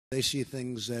They see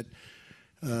things that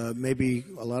maybe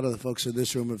a lot of the folks in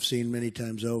this room have seen many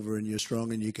times over, and you're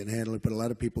strong and you can handle it, but a lot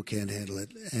of people can't handle it.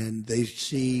 And they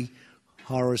see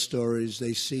horror stories.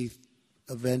 They see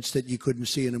events that you couldn't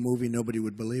see in a movie. Nobody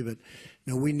would believe it.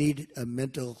 Now, we need a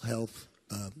mental health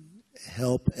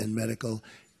help and medical,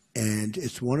 and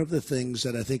it's one of the things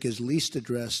that I think is least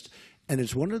addressed. And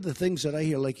it's one of the things that I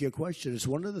hear, like your question, it's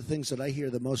one of the things that I hear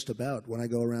the most about when I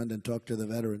go around and talk to the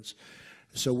veterans.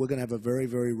 So we're going to have a very,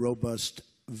 very robust,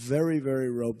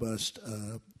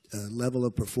 level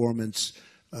of performance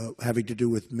having to do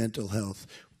with mental health.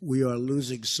 We are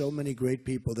losing so many great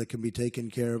people that can be taken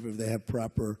care of if they have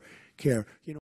proper care. You know,